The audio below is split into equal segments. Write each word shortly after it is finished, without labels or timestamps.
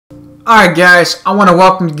Alright guys, I want to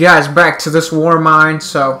welcome you guys back to this war mine.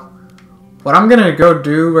 So, what I'm gonna go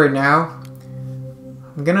do right now,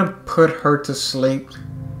 I'm gonna put her to sleep.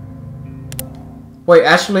 Wait,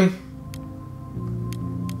 actually,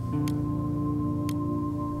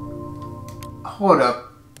 hold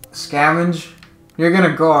up. Scavenge, you're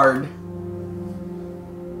gonna guard.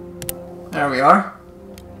 There we are.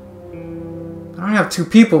 I only have 2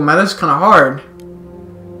 people, man, that's kinda hard.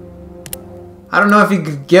 I don't know if you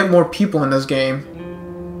could get more people in this game.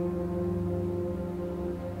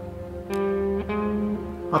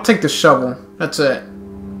 I'll take the shovel. That's it.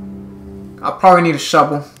 I'll probably need a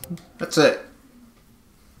shovel. That's it.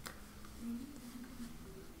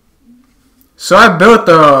 So I built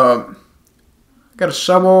got a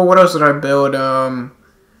shovel. What else did I build? A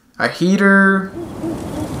heater.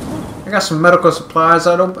 I got some medical supplies.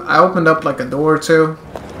 I opened up like a door or two.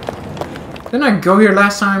 Didn't I go here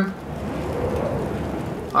last time?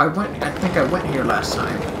 I think I went here last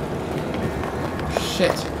time.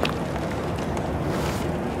 Shit.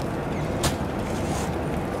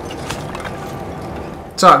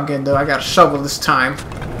 It's all good though. I got a shovel this time.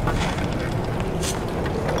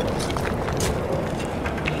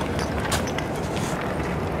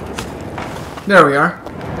 There we are.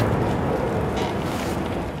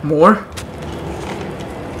 More.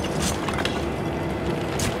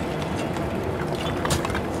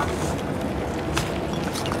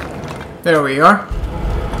 There we are.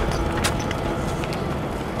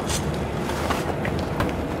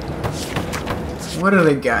 What do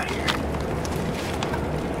they got here?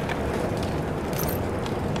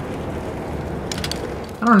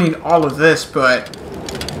 I don't need all of this, but...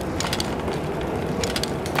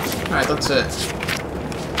 Alright, that's it.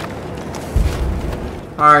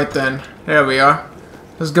 Alright then. There we are.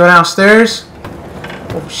 Let's go downstairs.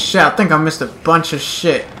 Oh shit, I think I missed a bunch of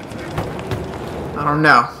shit. I don't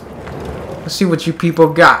know. Let's see what you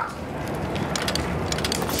people got.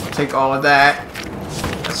 Take all of that.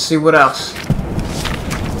 Let's see what else.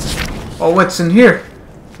 Oh, what's in here?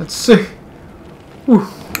 Let's see. Whew.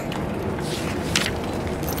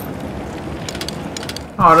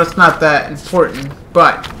 Oh, that's not that important,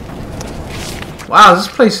 but... Wow, this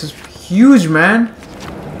place is huge, man.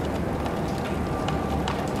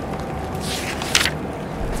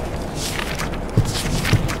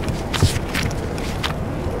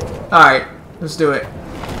 Alright, let's do it.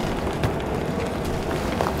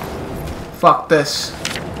 Fuck this.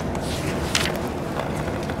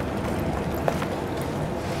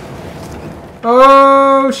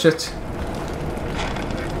 Oh shit.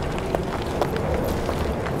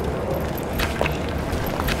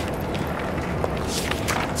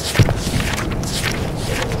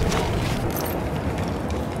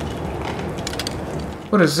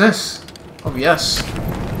 What is this? Oh yes.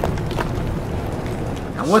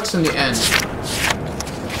 Now what's in the end?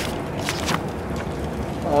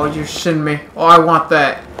 Oh, you shitting me. Oh, I want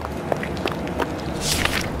that.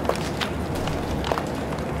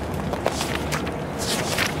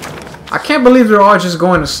 I can't believe they're all just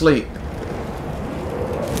going to sleep.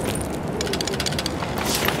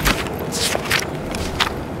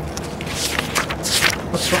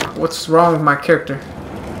 What's wrong with my character?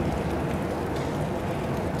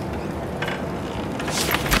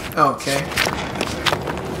 Okay.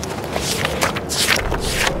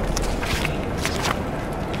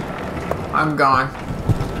 I'm gone.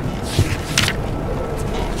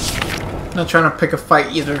 Not trying to pick a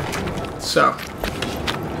fight either. So.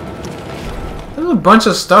 There's a bunch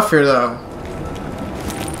of stuff here though.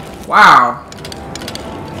 Wow.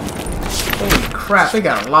 Holy crap, they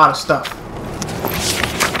got a lot of stuff.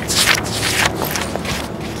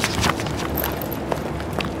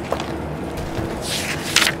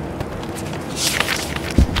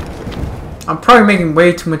 I'm probably making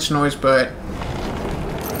way too much noise, but...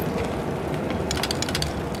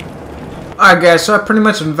 Alright guys, so I pretty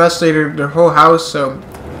much investigated their whole house, so...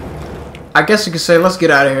 I guess you could say, let's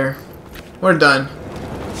get out of here. We're done.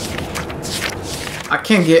 I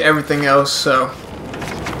can't get everything else, so...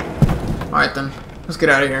 Alright then, let's get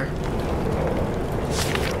out of here.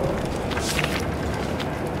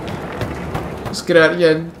 Let's get out,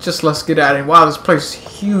 yeah, just let's get out of here. Wow, this place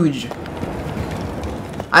is huge.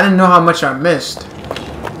 I didn't know how much I missed.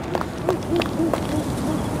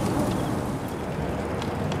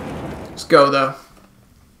 Let's go though.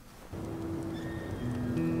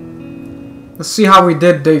 Let's see how we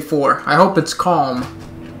did day 4. I hope it's calm.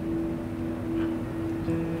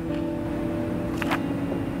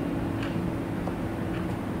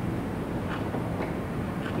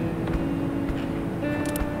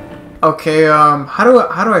 Okay,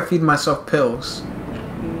 how do I feed myself pills?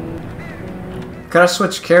 Could I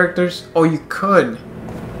switch characters? Oh, you could.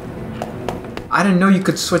 I didn't know you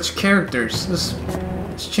could switch characters. This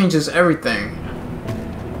changes everything.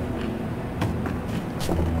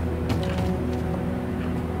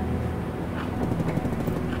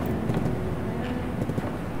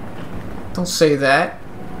 Don't say that.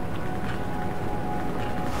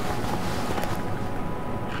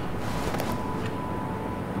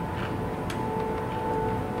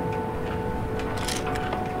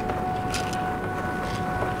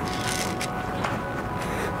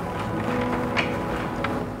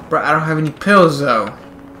 Bro, I don't have any pills though.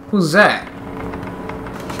 Who's that?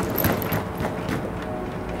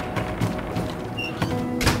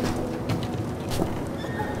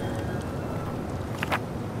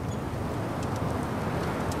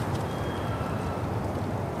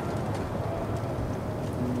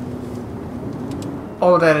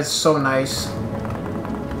 Oh, that is so nice.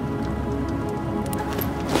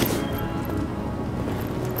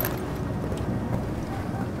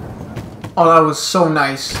 Oh, that was so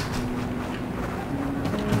nice.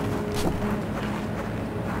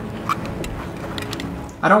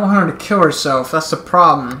 I don't want her to kill herself. That's the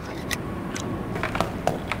problem.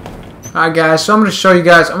 Alright guys, so I'm going to show you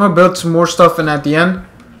guys. I'm going to build some more stuff and at the end I'm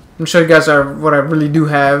going to show you guys what I really do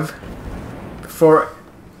have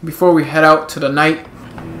before we head out to the night.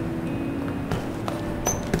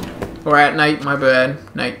 Or at night, my bad.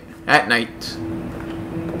 At night.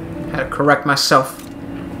 Had to correct myself.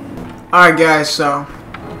 Alright guys, so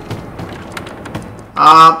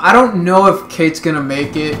I don't know if Kate's gonna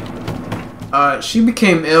make it. She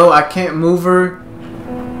became ill. I can't move her.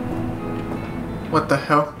 What the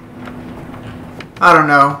hell? I don't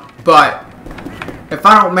know. But if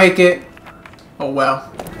I don't make it, oh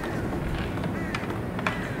well.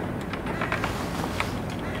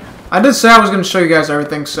 I did say I was gonna show you guys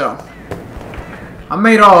everything, so I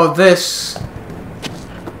made all of this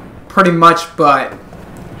pretty much, but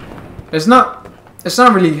it's not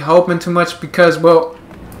really helping too much because, well,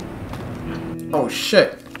 oh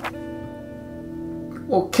shit.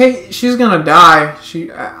 Well, Kate, she's gonna die.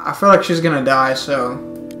 I feel like she's gonna die, so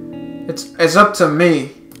it's up to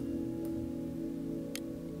me.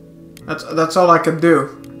 That's all I could do.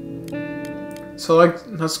 So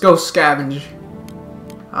let's go scavenge.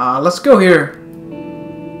 Let's go here.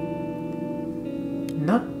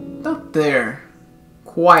 Not there.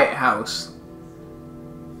 Quiet house.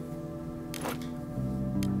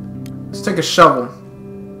 Let's take a shovel.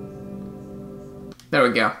 There we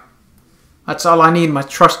go. That's all I need, my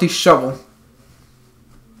trusty shovel.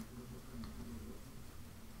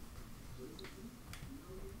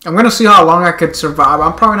 I'm gonna see how long I could survive.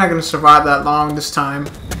 I'm probably not gonna survive that long this time.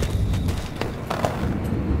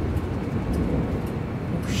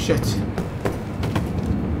 Oh, shit.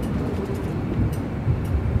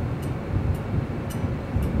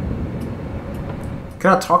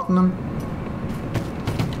 Can I talk to them?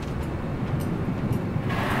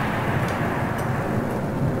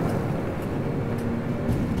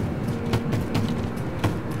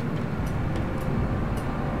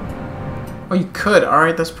 Oh, you could.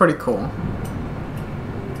 Alright, that's pretty cool.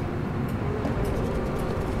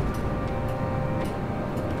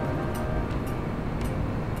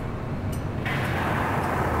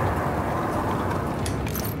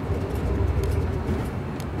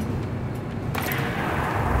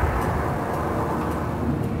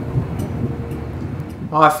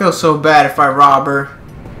 Oh, I feel so bad if I rob her.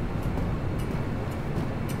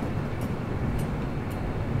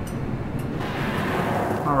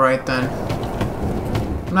 Alright then.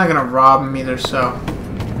 I'm not gonna rob him either, so.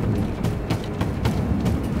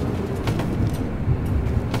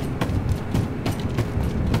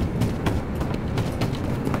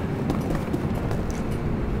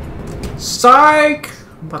 Psych!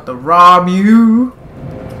 I'm about to rob you.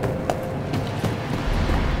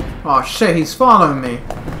 Oh shit, he's following me.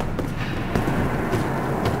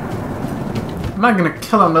 I'm not gonna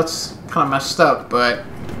kill him, that's kinda messed up, but.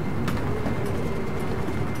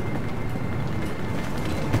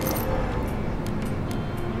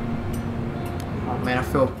 Man, I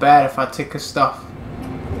feel bad if I take his stuff.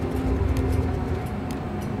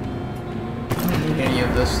 I don't need any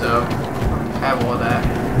of this though. I don't have all that.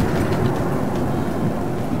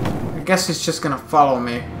 I guess he's just gonna follow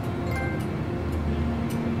me.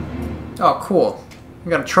 Oh, cool. I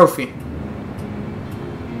got a trophy.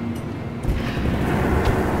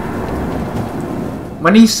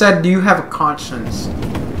 When he said, "Do you have a conscience?"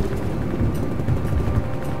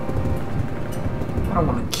 I don't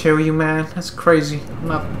want to kill you, man. That's crazy. I'm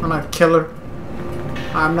not a killer.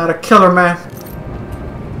 I'm not a killer, man.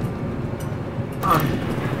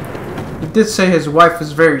 He did say his wife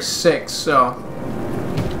is very sick, so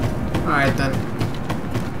Alright then.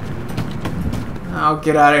 I'll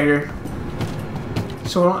get out of here.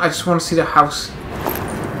 So I just want to see the house.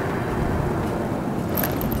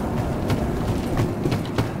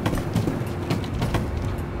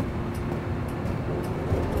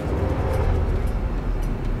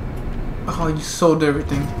 Oh, you sold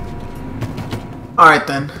everything. Alright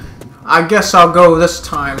then. I guess I'll go this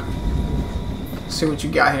time. See what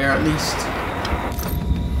you got here at least.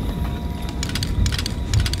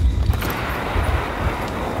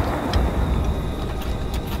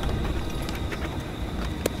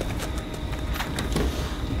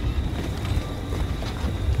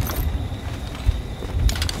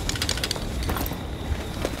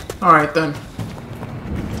 Alright then.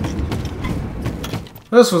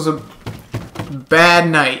 This was a bad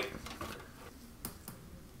night.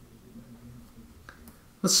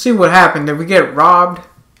 Let's see what happened. Did we get robbed?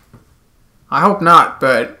 I hope not,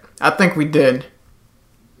 but I think we did.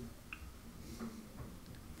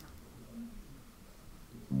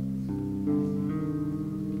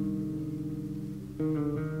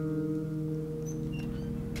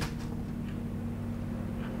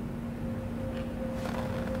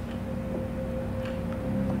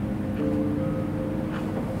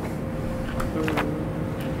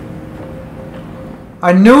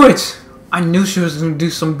 I knew it! I knew she was gonna do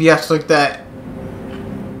some BS like that.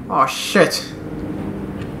 Oh shit.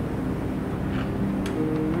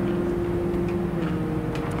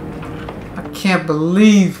 I can't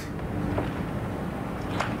believe.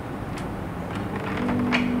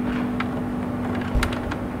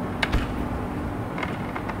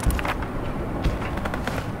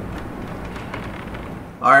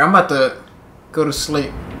 Alright, I'm about to go to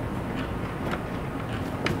sleep.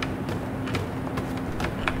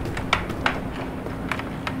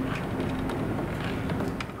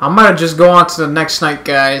 I might just go on to the next night,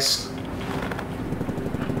 guys.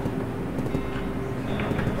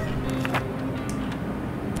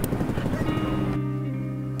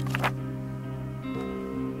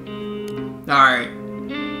 Alright.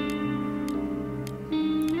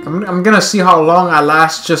 I'm gonna see how long I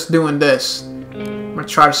last just doing this. I'm gonna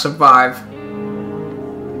try to survive.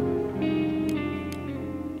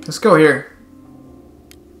 Let's go here.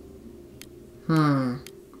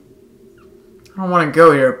 I don't want to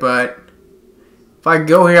go here, but if I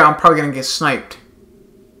go here, I'm probably gonna get sniped.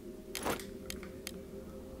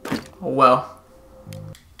 Oh well.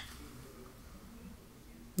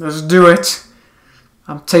 Let's do it.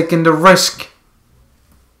 I'm taking the risk.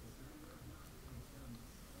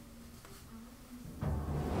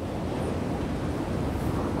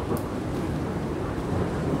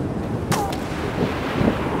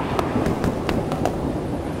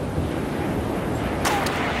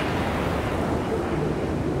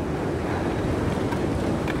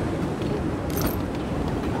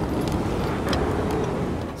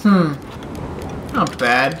 Not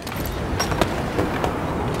bad.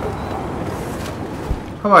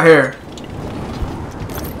 How about here?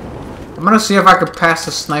 I'm gonna see if I can pass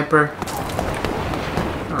the sniper.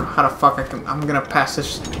 I don't know how the fuck I'm gonna pass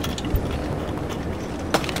this.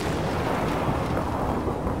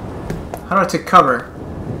 How do I take cover?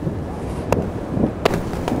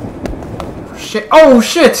 Shit. Oh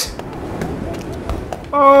shit!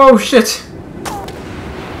 Oh shit!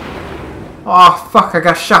 Oh fuck, I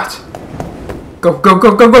got shot. Go, go,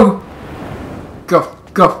 go, go, go! Go,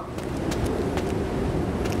 go.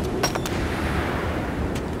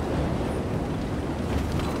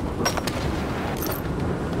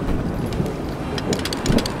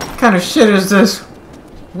 What kind of shit is this?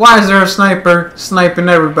 Why is there a sniper sniping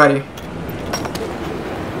everybody?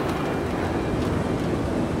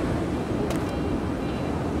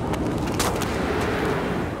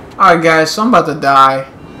 Alright guys, so I'm about to die.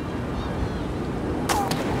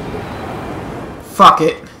 Fuck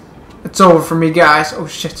it. It's over for me, guys. Oh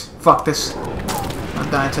shit. Fuck this.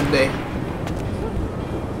 I'm dying today.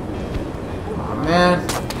 Oh man.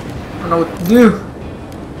 I don't know what to do.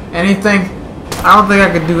 Anything? I don't think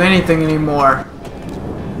I could do anything anymore.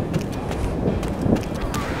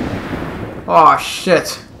 Oh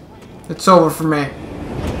shit. It's over for me.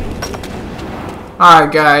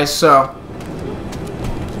 Alright guys, so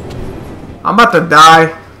I'm about to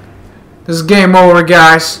die. This is game over,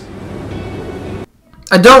 guys.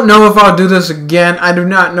 I don't know if I'll do this again. I do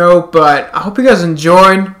not know, but I hope you guys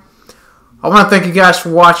enjoyed. I want to thank you guys for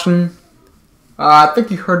watching. I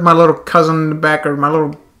think you heard my little cousin in the back, or my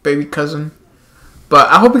little baby cousin. But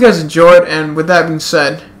I hope you guys enjoyed, and with that being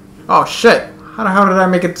said... Oh, shit. How the hell did I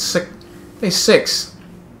make it to day 6?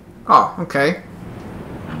 Oh, okay.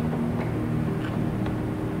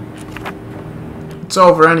 It's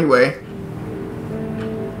over anyway.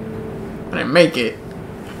 I didn't make it.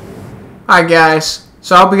 Alright guys,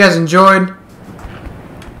 so I hope you guys enjoyed.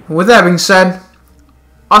 With that being said,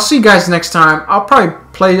 I'll see you guys next time. I'll probably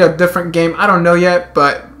play a different game. I don't know yet,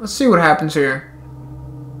 but let's see what happens here.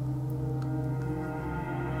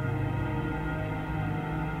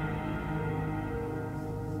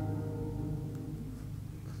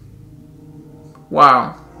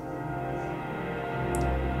 Wow.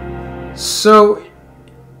 So,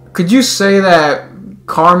 could you say that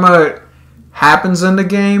karma happens in the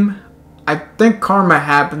game? I think karma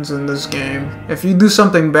happens in this game. If you do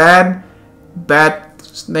something bad, bad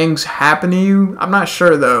things happen to you. I'm not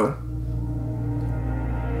sure though.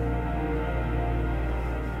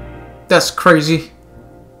 That's crazy.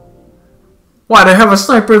 Why do I have a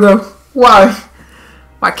sniper though? Why?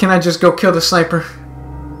 Why can't I just go kill the sniper?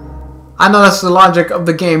 I know that's the logic of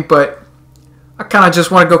the game, but I kind of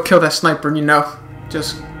just want to go kill that sniper, you know?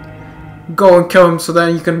 Just go and kill him so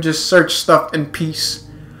then you can just search stuff in peace.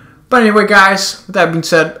 But anyway, guys, with that being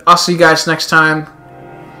said, I'll see you guys next time.